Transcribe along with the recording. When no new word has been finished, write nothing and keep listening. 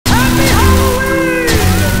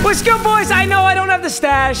What's good, boys? I know I don't have the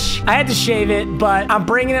stash. I had to shave it, but I'm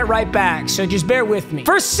bringing it right back, so just bear with me.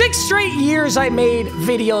 For 6 straight years, I made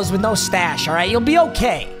videos with no stash, all right? You'll be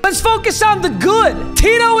okay. Let's focus on the good.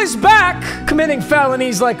 Tito is back, committing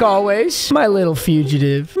felonies like always. My little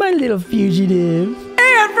fugitive. My little fugitive.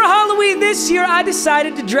 And for Halloween this year, I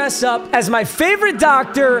decided to dress up as my favorite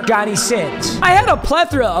doctor, Johnny Sins. I had a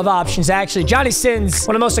plethora of options, actually. Johnny Sins,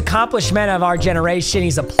 one of the most accomplished men of our generation.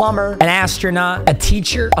 He's a plumber, an astronaut, a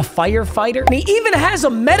teacher, a firefighter, and he even has a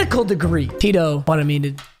medical degree. Tito wanted me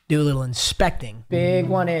to do a little inspecting. Big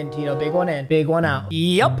one in, Tito. Big one in. Big one out.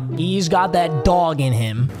 Yep. He's got that dog in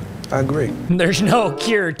him. I agree. There's no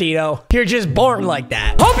cure, Tito. You're just born like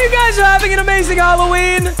that. Hope you guys are having an amazing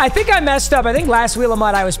Halloween. I think I messed up. I think last Wheel of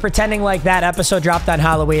Mud, I was pretending like that episode dropped on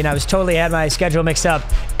Halloween. I was totally had my schedule mixed up.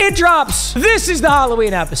 It drops. This is the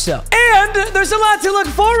Halloween episode. And there's a lot to look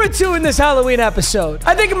forward to in this Halloween episode.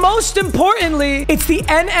 I think most importantly, it's the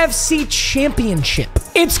NFC Championship.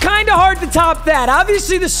 It's kind of hard to top that.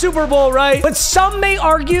 Obviously, the Super Bowl, right? But some may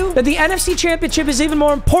argue that the NFC Championship is even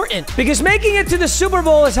more important because making it to the Super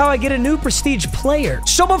Bowl is how I get a new prestige player.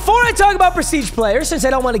 So before I talk about prestige players, since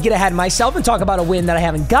I don't want to get ahead of myself and talk about a win that I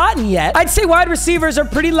haven't gotten yet, I'd say wide receivers are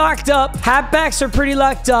pretty locked up. Halfbacks are pretty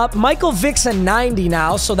locked up. Michael Vick's a 90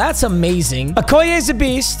 now, so that's amazing. Okoye's a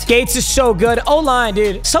beast. Gates is so good. O-line,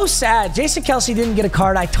 dude. So sad. Jason Kelce didn't get a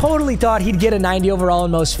card. I totally thought he'd get a 90 overall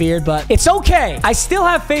in most feared, but it's okay. I still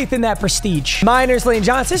have faith in that prestige. Miners, Lane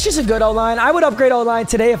Johnson. It's just a good O-line. I would upgrade O-line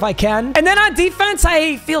today if I can. And then on defense,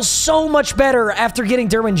 I feel so much better after getting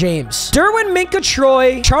Derwin James. Derwin, Minka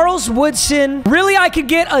Troy, Charles Woodson. Really, I could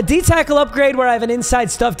get a D-tackle upgrade where I have an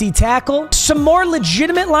inside stuff D-tackle. Some more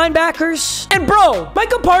legitimate linebackers. And bro,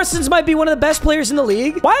 Micah Parsons might be one of the best players in the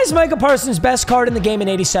league. Why is Micah Parsons best card in the game in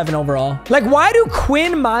 87 overall? Like, why do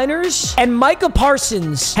Quinn Miners and Micah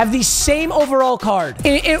Parsons have the same overall card?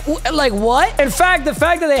 Like, what? In fact, the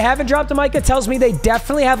fact that they haven't dropped a Micah tells me they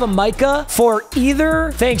definitely have a Micah for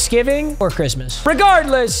either Thanksgiving or Christmas.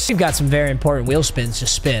 Regardless, you've got some very important wheel spins to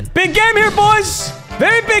spin. Big game here, boys.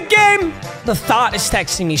 Very big game. The thought is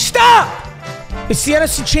texting me. Stop! It's the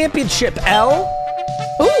NFC Championship, L.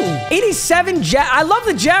 Ooh, 87 I love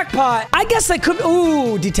the jackpot. I guess I could.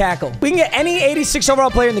 Ooh, D-tackle. We can get any 86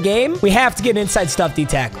 overall player in the game. We have to get an inside stuff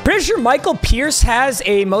D-tackle. Pretty sure Michael Pierce has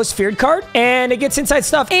a most feared card, and it gets inside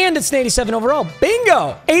stuff, and it's an 87 overall.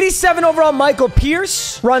 Bingo. 87 overall Michael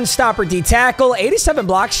Pierce. Run stopper D-tackle. 87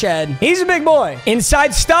 block shed. He's a big boy.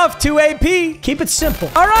 Inside stuff, 2 AP. Keep it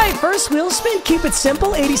simple. All right, first wheel spin. Keep it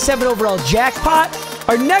simple. 87 overall jackpot.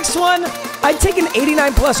 Our next one, I'd take an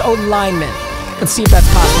 89 plus O lineman. Let's see if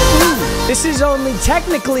that's possible. Ooh, this is only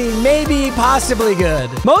technically, maybe, possibly good.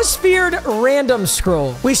 Most feared random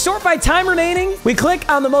scroll. We sort by time remaining. We click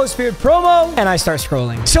on the most feared promo, and I start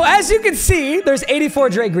scrolling. So as you can see, there's 84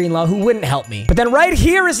 Dre Greenlaw, who wouldn't help me. But then right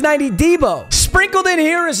here is 90 Debo. Sprinkled in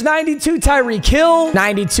here is 92 Tyreek Hill,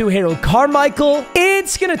 92 Harold Carmichael.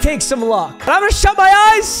 It's gonna take some luck. But I'm gonna shut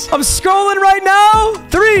my eyes. I'm scrolling right now.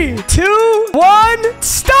 3, 2, 1,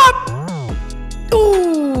 stop!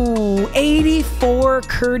 Ooh, 84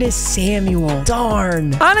 Curtis Samuel.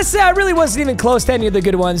 Darn. Honestly, I really wasn't even close to any of the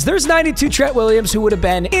good ones. There's 92 Trent Williams, who would have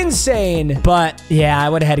been insane. But yeah, I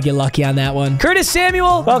would have had to get lucky on that one. Curtis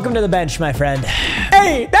Samuel, welcome to the bench, my friend.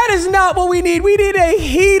 Hey, that is not what we need. We need a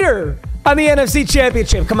heater on the NFC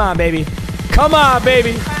Championship. Come on, baby. Come on,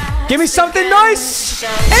 baby. Give me something nice.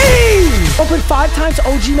 Hey! Open 5 times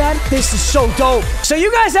OG Madden. This is so dope. So you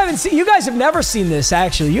guys have never seen this,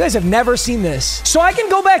 actually. You guys have never seen this. So I can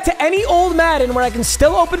go back to any old Madden where I can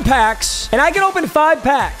still open packs, and I can open 5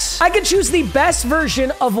 packs. I can choose the best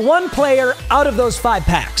version of one player out of those 5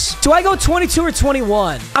 packs. Do I go 22 or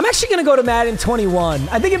 21? I'm actually going to go to Madden 21.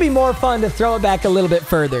 I think it'd be more fun to throw it back a little bit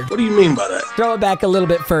further. What do you mean by that? Throw it back a little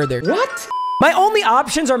bit further. What? My only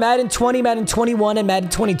options are Madden 20, Madden 21, and Madden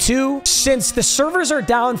 22, since the servers are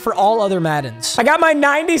down for all other Maddens. I got my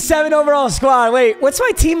 97 overall squad. Wait, what's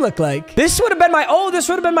my team look like? This would have been my, this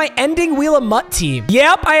would have been my ending Wheel of Mutt team.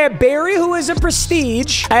 Yep, I had Barry, who is a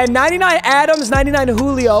prestige. I had 99 Adams, 99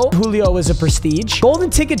 Julio. Julio was a prestige.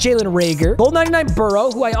 Golden Ticket Jalen Reagor. Gold 99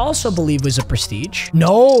 Burrow, who I also believe was a prestige.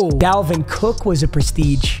 No, Dalvin Cook was a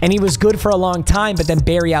prestige, and he was good for a long time, but then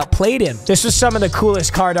Barry outplayed him. This was some of the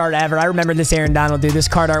coolest card art ever. I remember this Aaron Donald, dude. This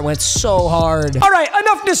card art went so hard. All right,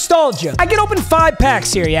 enough nostalgia. I can open 5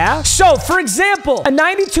 packs here, yeah? So, for example, a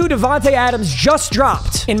 92 Devontae Adams just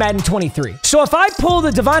dropped in Madden 23. So if I pull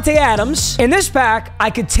the Devontae Adams in this pack, I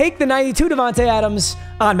could take the 92 Devontae Adams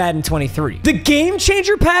on Madden 23. The Game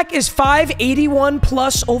Changer pack is 581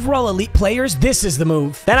 plus overall elite players. This is the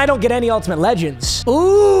move. Then I don't get any Ultimate Legends.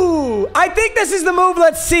 Ooh, I think this is the move.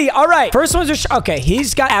 Let's see. All right. First ones are... Okay,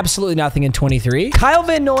 he's got absolutely nothing in 23. Kyle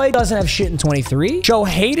Van Noy doesn't have shit in 23. Joe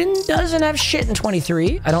Hayden doesn't have shit in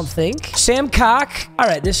 23, I don't think. Sam Cock. All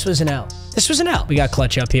right, this was an L. This was an L. We got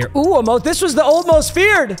clutch up here. Ooh, this was the old most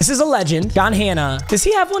feared. This is a legend. John Hanna. Does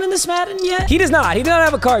he have one in this Madden yet? He does not. He does not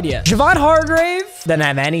have a card yet. Javon Hargrave doesn't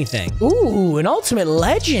have anything. Ooh, an ultimate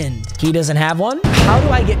legend. He doesn't have one. How do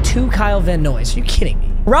I get 2 Kyle Van Noys? Are you kidding me?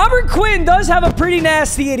 Robert Quinn does have a pretty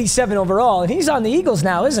nasty 87 overall, and he's on the Eagles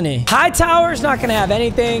now, isn't he? Hightower's not gonna have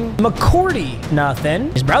anything. McCourty,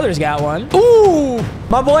 nothing. His brother's got one. Ooh,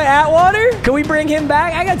 my boy Atwater. Can we bring him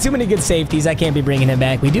back? I got too many good safeties. I can't be bringing him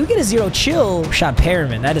back. We do get a 0 chill shot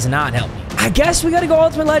Perriman. That does not help me. I guess we gotta go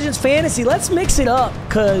Ultimate Legends Fantasy. Let's mix it up,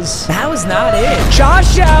 because that was not it.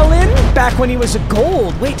 Josh Allen, back when he was a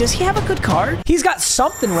gold. Wait, does he have a good card? He's got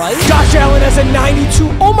something, right? Josh Allen has a 92.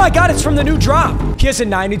 Oh my God, it's from the new drop. He has a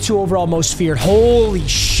 92 overall most feared. Holy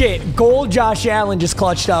shit. Gold Josh Allen just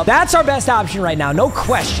clutched up. That's our best option right now. No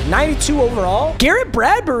question. 92 overall. Garrett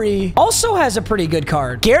Bradbury also has a pretty good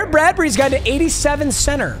card. Garrett Bradbury's got an 87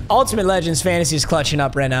 center. Ultimate Legends Fantasy is clutching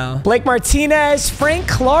up right now. Blake Martinez, Frank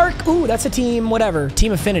Clark. Ooh, that's a team, whatever.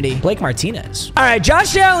 Team Affinity. Blake Martinez. All right,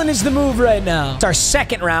 Josh Allen is the move right now. It's our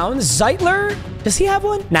second round. Zeitler. Does he have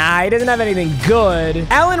one? Nah, he doesn't have anything good.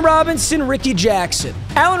 Allen Robinson, Ricky Jackson.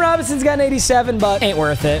 Allen Robinson's got an 87, but ain't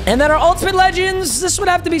worth it. And then our Ultimate Legends, this would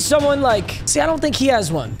have to be someone like... See, I don't think he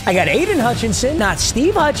has one. I got Aiden Hutchinson, not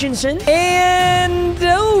Steve Hutchinson. And...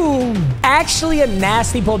 Oh, actually a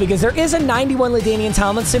nasty pull because there is a 91 LaDainian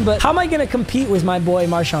Tomlinson, but how am I going to compete with my boy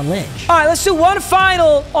Marshawn Lynch? All right, let's do one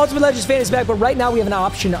final Ultimate Legends Fantasy back, but right now we have an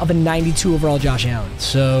option of a 92 overall Josh Allen.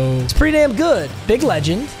 So it's pretty damn good. Big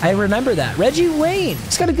legend. I remember that. Reggie Wayne.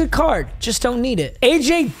 He's got a good card. Just don't need it.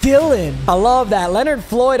 AJ Dillon. I love that. Leonard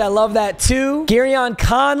Floyd. I love that too. Garyon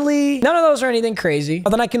Conley. None of those are anything crazy. But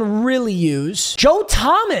then I can really use Joe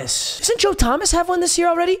Thomas. Doesn't Joe Thomas have one this year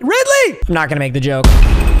already? Ridley! I'm not going to make the joke.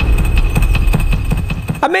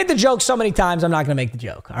 I've made the joke so many times, I'm not gonna make the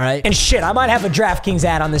joke, all right? And shit, I might have a DraftKings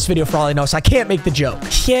ad on this video for all I know, so I can't make the joke.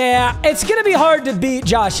 Yeah, it's gonna be hard to beat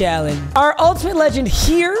Josh Allen. Our Ultimate Legend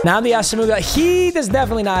here, Nnamdi Asomugha, he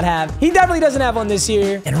definitely doesn't have one this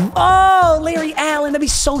year. And oh, Larry Allen, that'd be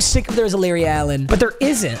so sick if there was a Larry Allen, but there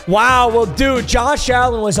isn't. Wow, well, dude, Josh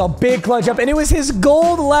Allen was a big clutch up, and it was his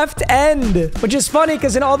gold left end, which is funny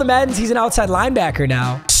because in all the Maddens, he's an outside linebacker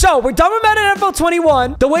now. So we're done with Madden NFL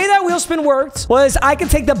 21. The way that wheel spin worked was I could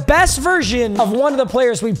take the best version of one of the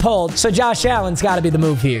players we pulled. So Josh Allen's got to be the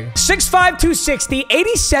move here. 6'5", 260,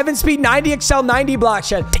 87 speed, 90 XL, 90 block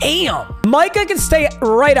shot. Damn. Micah can stay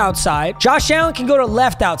right outside. Josh Allen can go to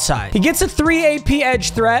left outside. He gets a 3 AP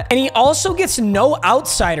edge threat, and he also gets no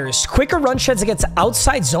outsiders. Quicker run sheds against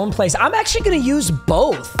outside zone plays. I'm actually going to use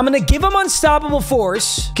both. I'm going to give him unstoppable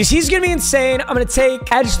force because he's going to be insane. I'm going to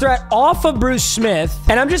take edge threat off of Bruce Smith,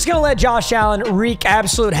 and I'm just going to let Josh Allen wreak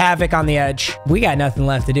absolute havoc on the edge. We got nothing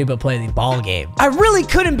left to do but play the ball game. I really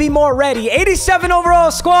couldn't be more ready. 87 overall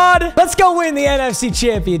squad. Let's go win the NFC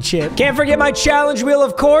Championship. Can't forget my challenge wheel,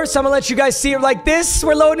 of course. I'm gonna let you guys see it like this.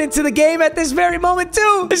 We're loading into the game at this very moment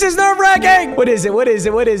too. This is nerve-wracking. What is it? What is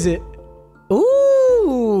it? What is it?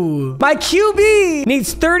 Ooh. My QB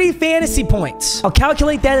needs 30 fantasy points. I'll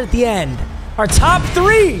calculate that at the end. Our top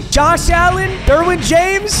 3, Josh Allen, Derwin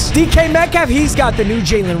James, DK Metcalf. He's got the new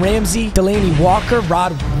Jalen Ramsey, Delaney Walker,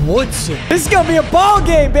 Rod Woodson. This is going to be a ball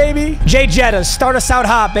game, baby. Jay Jetta, start us out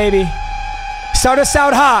hot, baby. Start us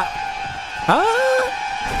out hot.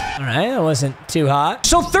 All right, that wasn't too hot.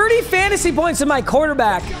 So 30 fantasy points in my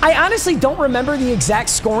quarterback. I honestly don't remember the exact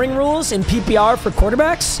scoring rules in PPR for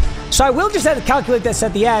quarterbacks. So I will just have to calculate this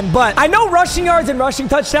at the end, but I know rushing yards and rushing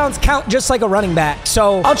touchdowns count just like a running back.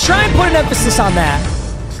 So I'll try and put an emphasis on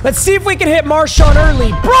that. Let's see if we can hit Marshawn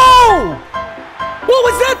early. Bro! What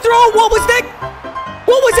was that throw? What was that?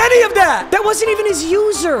 What was any of that? That wasn't even his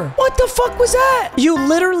user. What the fuck was that? You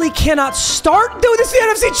literally cannot start. Dude, this is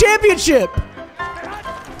the NFC Championship.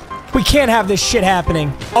 We can't have this shit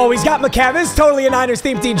happening. Oh, he's got McCaffrey. This is totally a Niners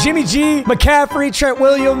theme team. Jimmy G, McCaffrey, Trent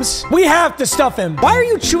Williams. We have to stuff him. Why are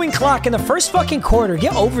you chewing clock in the first fucking quarter?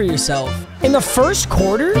 Get over yourself. In the first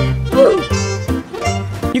quarter?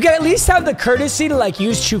 You can at least have the courtesy to like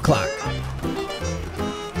use chew clock.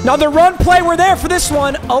 Now the run play, we're there for this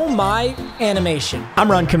one. Oh my animation. I'm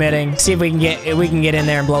run committing. See if we can get in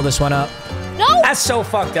there and blow this one up. No! That's so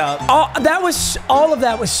fucked up. All of that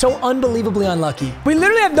was so unbelievably unlucky. We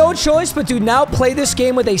literally have no choice but to now play this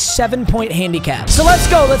game with a 7-point handicap. So let's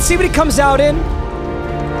go. Let's see what he comes out in.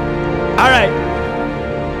 All right.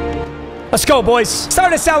 Let's go, boys.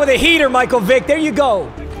 Start us out with a heater, Michael Vick. There you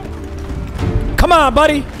go. Come on,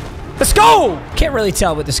 buddy. Let's go. Can't really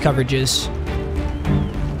tell what this coverage is.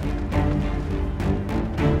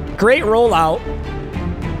 Great rollout.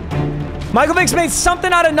 Michael Vick's made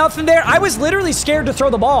something out of nothing there. I was literally scared to throw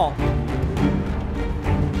the ball.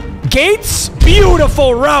 Gates.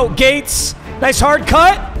 Beautiful route, Gates. Nice hard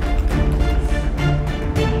cut.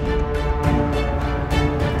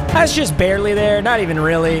 That's just barely there. Not even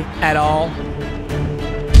really at all.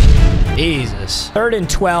 Jesus. 3rd and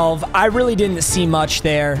 12. I really didn't see much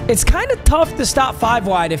there. It's kind of tough to stop 5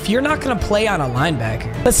 wide if you're not going to play on a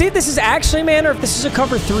linebacker. Let's see if this is actually man or if this is a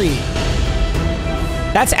cover 3.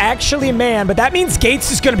 That's actually a man, but that means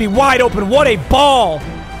Gates is going to be wide open. What a ball.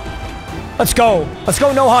 Let's go. Let's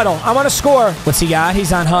go no huddle. I want to score. What's he got?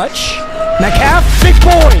 He's on Hutch. Metcalf. Big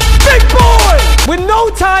boy. Big boy. With no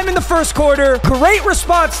time in the first quarter. Great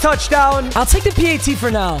response touchdown. I'll take the PAT for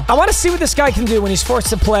now. I want to see what this guy can do when he's forced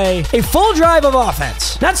to play a full drive of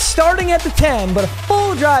offense. Not starting at the 10, but a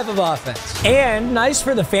full drive of offense. And nice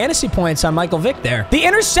for the fantasy points on Michael Vick there. The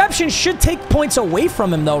interception should take points away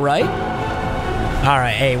from him though, right? All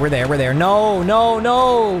right, hey, we're there. We're there. No, no,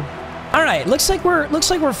 no. All right, looks like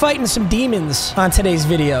we're fighting some demons on today's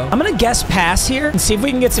video. I'm gonna guess pass here and see if we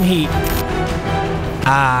can get some heat.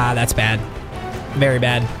 Ah, that's bad. Very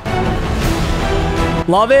bad.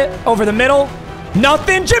 Love it. Over the middle.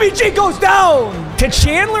 Nothing. Jimmy G goes down to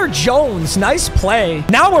Chandler Jones. Nice play.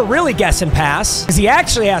 Now we're really guessing pass because he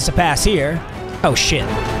actually has to pass here. Oh, shit.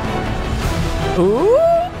 Ooh.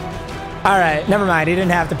 All right, never mind. He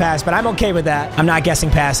didn't have to pass, but I'm okay with that. I'm not guessing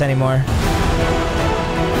pass anymore.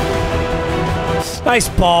 Nice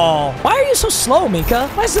ball. Why are you so slow, Mika?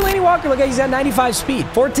 Why does Delaney Walker look like he's at 95 speed?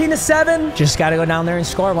 14-7. Just got to go down there and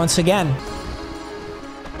score once again.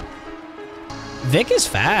 Vick is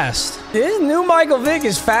fast. This new Michael Vick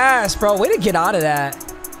is fast, bro. Way to get out of that.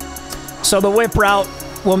 So the whip route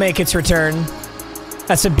will make its return.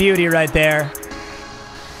 That's a beauty right there.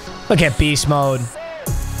 Look at beast mode.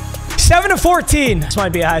 7-14. This might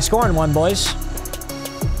be a high-scoring one, boys.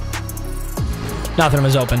 Nothing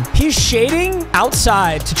was open. He's shading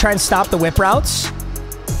outside to try and stop the whip routes.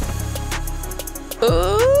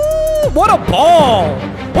 Ooh, what a ball.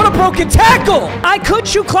 What a broken tackle. I could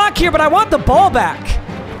shoot clock here, but I want the ball back.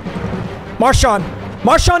 Marshawn.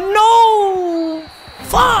 Marshawn, no.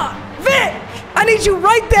 Fuck. Vic. I need you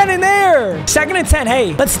right then and there. 2nd and 10.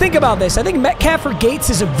 Hey, let's think about this. I think Metcalf or Gates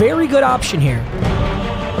is a very good option here.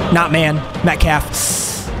 Not man. Metcalf.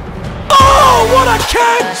 Oh, what a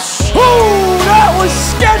catch! Ooh, that was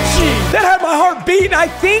sketchy. That had my heart beating. I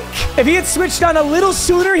think if he had switched on a little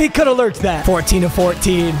sooner, he could have lurked that.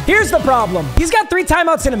 14-14. Here's the problem. He's got 3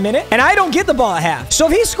 timeouts in a minute, and I don't get the ball at half. So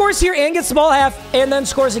if he scores here and gets the ball at half and then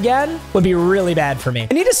scores again, would be really bad for me.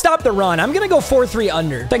 I need to stop the run. I'm going to go 4-3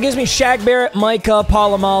 under. That gives me Shaq Barrett, Micah,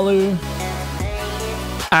 Polamalu.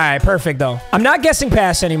 All right, perfect, though. I'm not guessing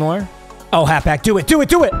pass anymore. Oh, halfback. Do it, do it,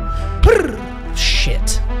 do it.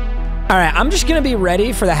 Shit. All right, I'm just going to be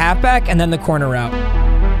ready for the halfback and then the corner route.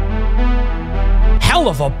 Hell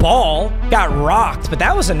of a ball. Got rocked, but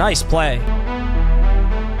that was a nice play.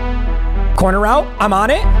 Corner route. I'm on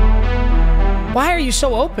it. Why are you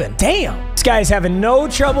so open? Damn. This guy's having no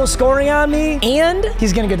trouble scoring on me, and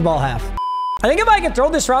he's going to get the ball half. I think if I can throw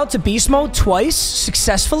this route to beast mode twice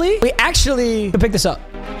successfully, we actually can pick this up.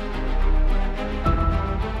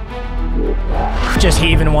 Just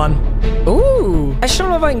heaving one. Ooh. I just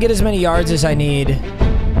don't know if I can get as many yards as I need.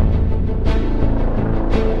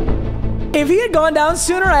 If he had gone down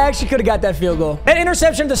sooner, I actually could have got that field goal. That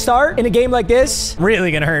interception to start in a game like this,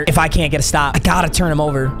 really gonna hurt if I can't get a stop. I gotta turn him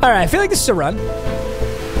over. All right, I feel like this is a run.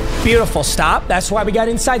 Beautiful stop. That's why we got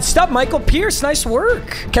inside stop. Michael Pierce, nice work.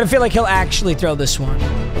 Kind of feel like he'll actually throw this one.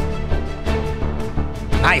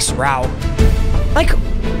 Nice route. Like,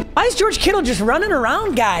 why is George Kittle just running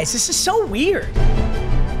around, guys? This is so weird.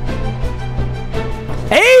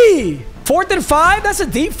 Hey, 4th and 5. That's a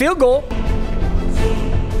deep field goal.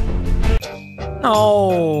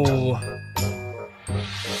 Oh.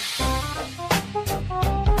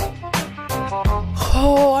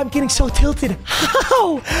 Oh, I'm getting so tilted.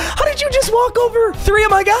 How? How did you just walk over 3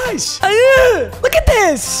 of my guys? Look at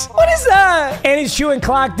this. What is that? And he's chewing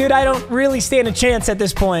clock. Dude, I don't really stand a chance at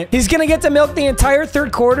this point. He's going to get to milk the entire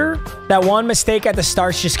 3rd quarter. That one mistake at the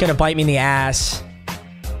start's just going to bite me in the ass.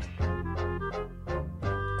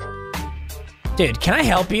 Dude, can I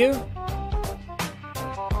help you?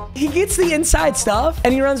 He gets the inside stuff,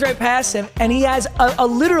 and he runs right past him, and he has a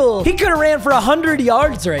literal... He could have ran for 100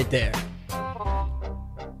 yards right there.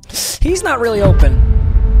 He's not really open.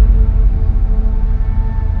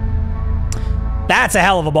 That's a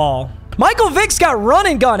hell of a ball. Michael Vick's got run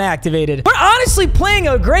and gun activated. We're honestly playing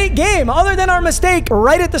a great game other than our mistake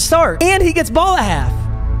right at the start. And he gets ball at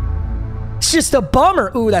half. It's just a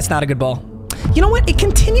bummer. Ooh, that's not a good ball. You know what? It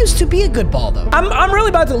continues to be a good ball, though. I'm really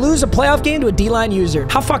about to lose a playoff game to a D-line user.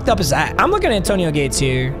 How fucked up is that? I'm looking at Antonio Gates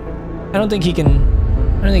here. I don't think he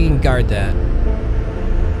can guard that.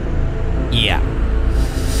 Yeah.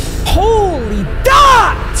 Holy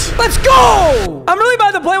dot! Let's go! I'm really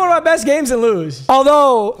about to play one of my best games and lose.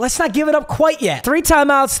 Although, let's not give it up quite yet. 3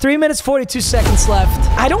 timeouts, 3 minutes, 42 seconds left.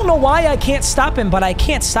 I don't know why I can't stop him, but I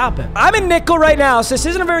can't stop him. I'm in nickel right now, so this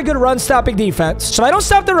isn't a very good run-stopping defense. So I don't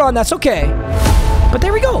stop the run, that's okay. But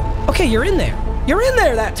there we go. Okay, you're in there. You're in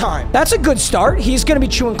there that time. That's a good start. He's going to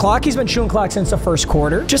be chewing clock. He's been chewing clock since the first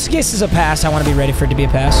quarter. Just in case it's a pass, I want to be ready for it to be a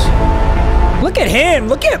pass. Look at him.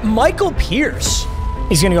 Look at Michael Pierce.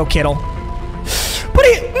 He's going to go Kittle. But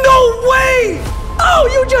no way! Oh,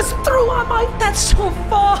 you just threw on my... That's so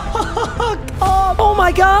fucked up. Oh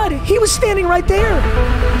my God. He was standing right there.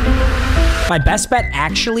 My best bet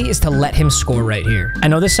actually is to let him score right here. I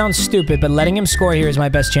know this sounds stupid, but letting him score here is my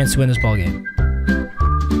best chance to win this ball game.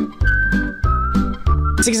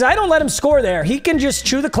 Because I don't let him score there. He can just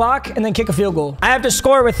chew the clock and then kick a field goal. I have to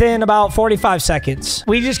score within about 45 seconds.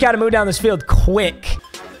 We just got to move down this field quick.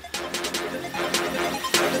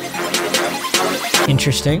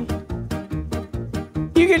 Interesting.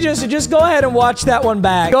 You can just go ahead and watch that one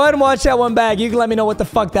back. Go ahead and watch that one back. You can let me know what the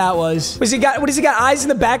fuck that was. What does he got? Eyes in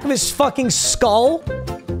the back of his fucking skull?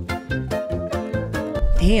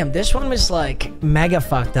 Damn, this one was like mega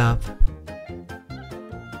fucked up.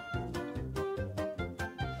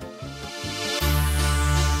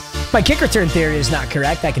 My kick return theory is not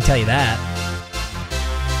correct. I can tell you that.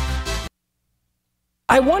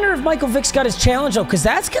 I wonder if Michael Vick's got his challenge though, because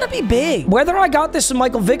that's going to be big. Whether I got this with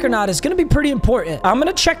Michael Vick or not is going to be pretty important. I'm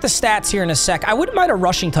going to check the stats here in a sec. I wouldn't mind a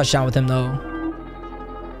rushing touchdown with him though.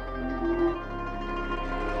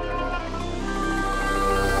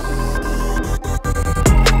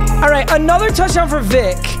 All right, another touchdown for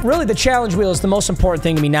Vick. Really, the challenge wheel is the most important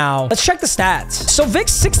thing to me now. Let's check the stats. So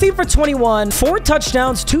Vick's 16 for 21, 4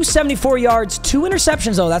 touchdowns, 274 yards, 2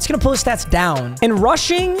 interceptions, though. That's going to pull his stats down. In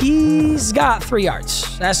rushing, he's got 3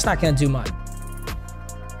 yards. That's not going to do much.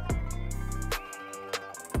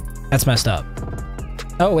 That's messed up.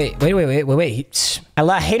 Oh, wait.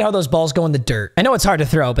 I hate how those balls go in the dirt. I know it's hard to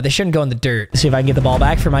throw, but they shouldn't go in the dirt. Let's see if I can get the ball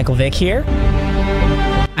back for Michael Vick here.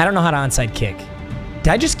 I don't know how to onside kick. Did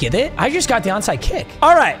I just get it? I just got the onside kick.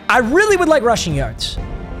 All right. I really would like rushing yards.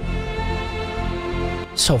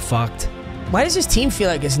 So fucked. Why does this team feel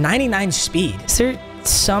like it's 99 speed? Is there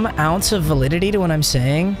some ounce of validity to what I'm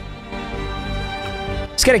saying?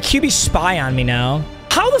 It's got a QB spy on me now.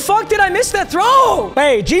 How the fuck did I miss that throw?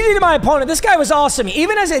 Hey, GG to my opponent. This guy was awesome.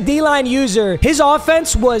 Even as a D-line user, his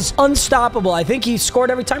offense was unstoppable. I think he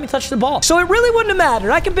scored every time he touched the ball. So it really wouldn't have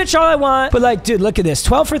mattered. I can bitch all I want. But like, dude, look at this.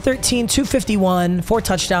 12 for 13, 251, 4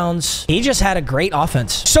 touchdowns. He just had a great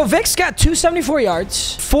offense. So Vick's got 274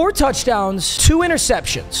 yards, 4 touchdowns, 2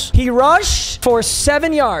 interceptions. He rushed for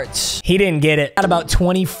 7 yards. He didn't get it at about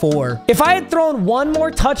 24. If I had thrown 1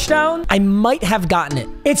 more touchdown, I might have gotten it.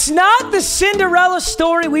 It's not the Cinderella story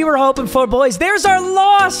we were hoping for, boys. There's our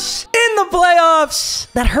loss in the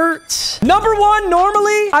playoffs. That hurts. Number 1,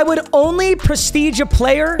 normally, I would only prestige a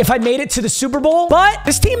player if I made it to the Super Bowl, but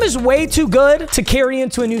this team is way too good to carry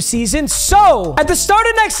into a new season. So, at the start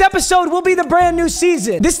of next episode will be the brand new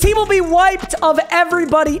season. This team will be wiped of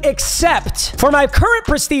everybody except for my current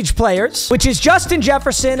prestige players, which is Justin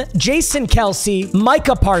Jefferson, Jason Kelsey,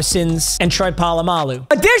 Micah Parsons, and Troy Polamalu.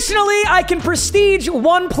 Additionally, I can prestige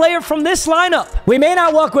 1 player from this lineup. We may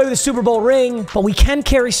not walk away with a Super Bowl ring, but we can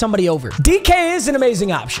carry somebody over. DK is an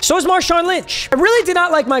amazing option. So is Marshawn Lynch. I really did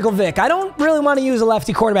not like Michael Vick. I don't really want to use a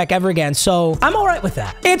lefty quarterback ever again, so I'm all right with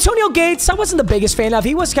that. Antonio Gates, I wasn't the biggest fan of.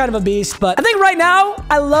 He was kind of a beast, but I think right now,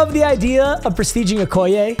 I love the idea of prestiging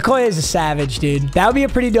Okoye. Okoye is a savage, dude. That would be a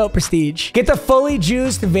pretty dope prestige. Get the fully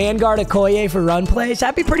juiced Vanguard Okoye for run plays.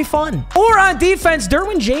 That'd be pretty fun. Or on defense,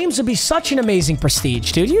 Derwin James would be such an amazing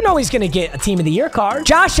prestige, dude. You know he's going to get a Team of the Year card.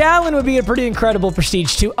 Josh Allen would be a pretty incredible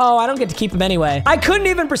prestige too. Oh, I don't get to keep him anyway. I couldn't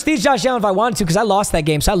even prestige Josh Allen if I wanted to because I lost that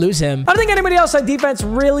game, so I lose him. I don't think anybody else on defense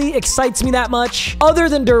really excites me that much other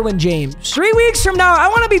than Derwin James. 3 weeks from now, I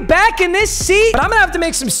want to be back in this seat, but I'm going to have to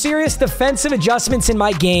make some serious defensive adjustments in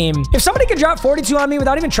my game. If somebody can drop 42 on me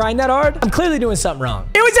without even trying that hard, I'm clearly doing something wrong.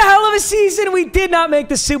 It was a hell of a season. We did not make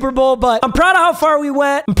the Super Bowl, but I'm proud of how far we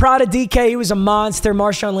went. I'm proud of DK. He was a monster.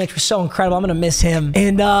 Marshawn Lynch was so incredible. I'm going to miss him.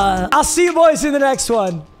 And I'll see you boys in the next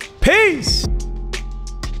one. Peace.